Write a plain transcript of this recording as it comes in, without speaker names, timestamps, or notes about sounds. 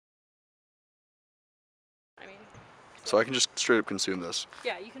I mean. So I can just straight up consume this?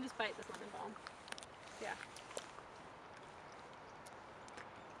 Yeah, you can just bite this lemon balm. Yeah.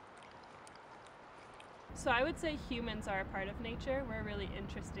 So I would say humans are a part of nature. We're a really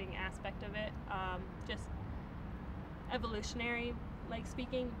interesting aspect of it, just evolutionary, like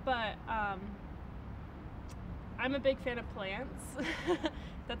speaking. But I'm a big fan of plants.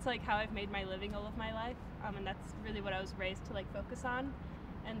 That's like how I've made my living all of my life, and that's really what I was raised to like focus on.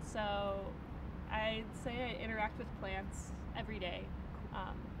 And so I'd say I interact with plants every day,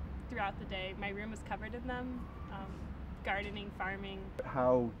 throughout the day. My room is covered in them. Gardening, farming.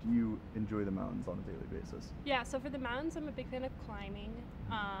 How do you enjoy the mountains on a daily basis? Yeah, so for the mountains, I'm a big fan of climbing.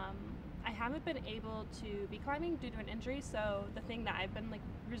 I haven't been able to be climbing due to an injury, so the thing that I've been like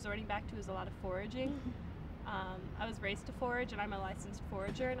resorting back to is a lot of foraging. I was raised to forage, and I'm a licensed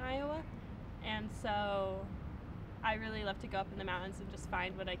forager in Iowa, and so I really love to go up in the mountains and just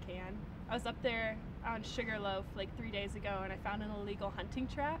find what I can. I was up there on Sugarloaf like 3 days ago, and I found an illegal hunting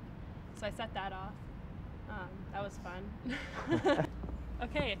trap, so I set that off. That was fun.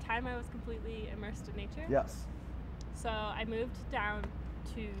 Okay, a time I was completely immersed in nature. Yes. So I moved down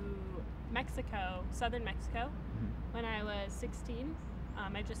to Mexico, southern Mexico, when I was 16.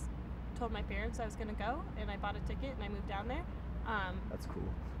 I just told my parents I was going to go, and I bought a ticket and I moved down there. That's cool.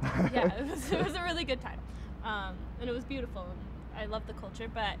 Yeah, it was a really good time, and it was beautiful. I love the culture,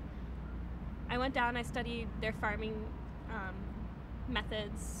 but I went down. I studied their farming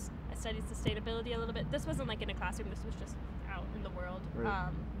methods. I studied sustainability a little bit. This wasn't like in a classroom. This was just out in the world. Right.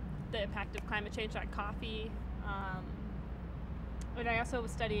 The impact of climate change on coffee. And I also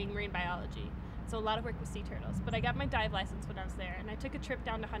was studying marine biology. So a lot of work with sea turtles. But I got my dive license when I was there, and I took a trip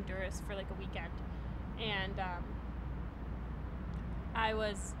down to Honduras for like a weekend. And I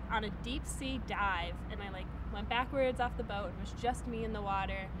was on a deep sea dive, and I like went backwards off the boat, and it was just me in the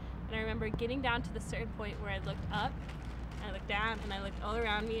water. And I remember getting down to the certain point where I looked up, and I looked down, and I looked all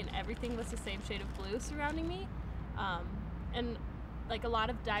around me, and everything was the same shade of blue surrounding me. And like a lot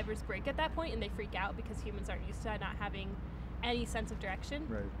of divers break at that point, and they freak out because humans aren't used to not having any sense of direction.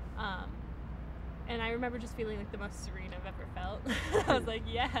 Right. And I remember just feeling like the most serene I've ever felt. I was like,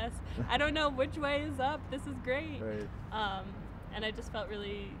 yes, I don't know which way is up. This is great. Right. And I just felt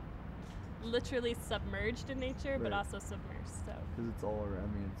really, literally submerged in nature, but Right. also submersed. So. Because it's all around.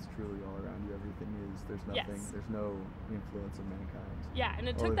 I mean, it's truly all around you. Everything is. There's nothing. Yes. There's no influence of mankind. Yeah, and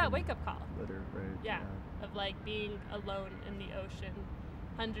it Other took that than wake-up call. Litter, right? Yeah, of like being alone in the ocean,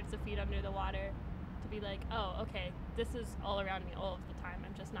 hundreds of feet under the water, to be like, oh, okay, this is all around me all of the time.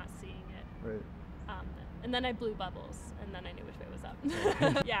 I'm just not seeing it. Right. And then I blew bubbles, and then I knew which way was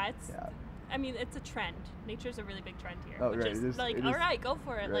up. Yeah, it's. Yeah. I mean, it's a trend. Nature's a really big trend here. Oh, which right. is like, it all is, right, go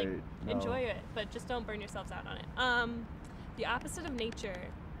for it. right. Like, No. enjoy it, but just don't burn yourselves out on it. The opposite of nature.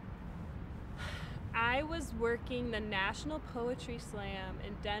 I was working the National Poetry Slam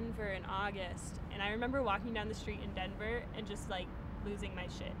in Denver in August, and I remember walking down the street in Denver and just like losing my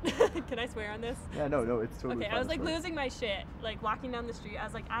shit. Can I swear on this? Yeah, no, it's totally Okay, fine. I was like Sorry. losing my shit, like walking down the street. I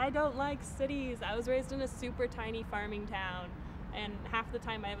was like, I don't like cities. I was raised in a super tiny farming town, and half the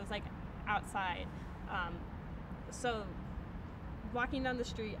time I was like outside. So walking down the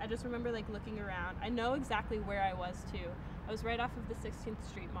street, I just remember like looking around. I know exactly where I was too. I was right off of the 16th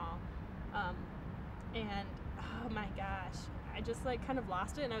Street Mall. And oh my gosh, I just like kind of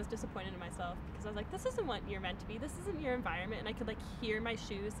lost it, and I was disappointed in myself because I was like, this isn't what you're meant to be. This isn't your environment. And I could like hear my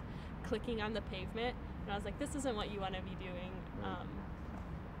shoes clicking on the pavement, and I was like, this isn't what you want to be doing.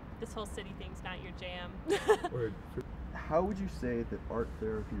 This whole city thing's not your jam. Word. How would you say that art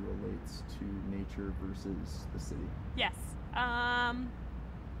therapy relates to nature versus the city? Yes.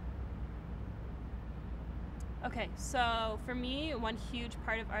 Okay, so for me, one huge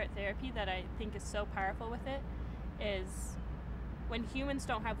part of art therapy that I think is so powerful with it is when humans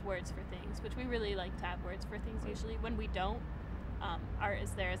don't have words for things, which we really like to have words for things usually. When we don't, art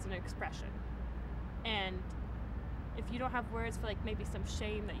is there as an expression. And if you don't have words for like maybe some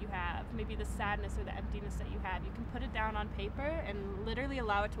shame that you have, maybe the sadness or the emptiness that you have, you can put it down on paper and literally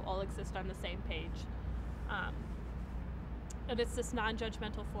allow it to all exist on the same page. And it's this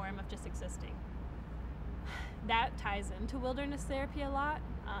non-judgmental form of just existing. That ties into wilderness therapy a lot,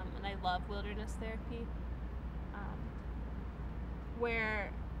 and I love wilderness therapy,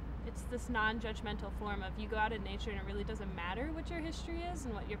 where it's this non-judgmental form of you go out in nature and it really doesn't matter what your history is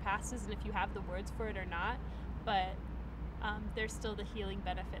and what your past is and if you have the words for it or not, but there's still the healing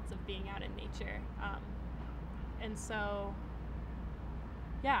benefits of being out in nature. And so,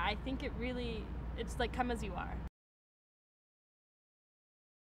 yeah, I think it's like come as you are.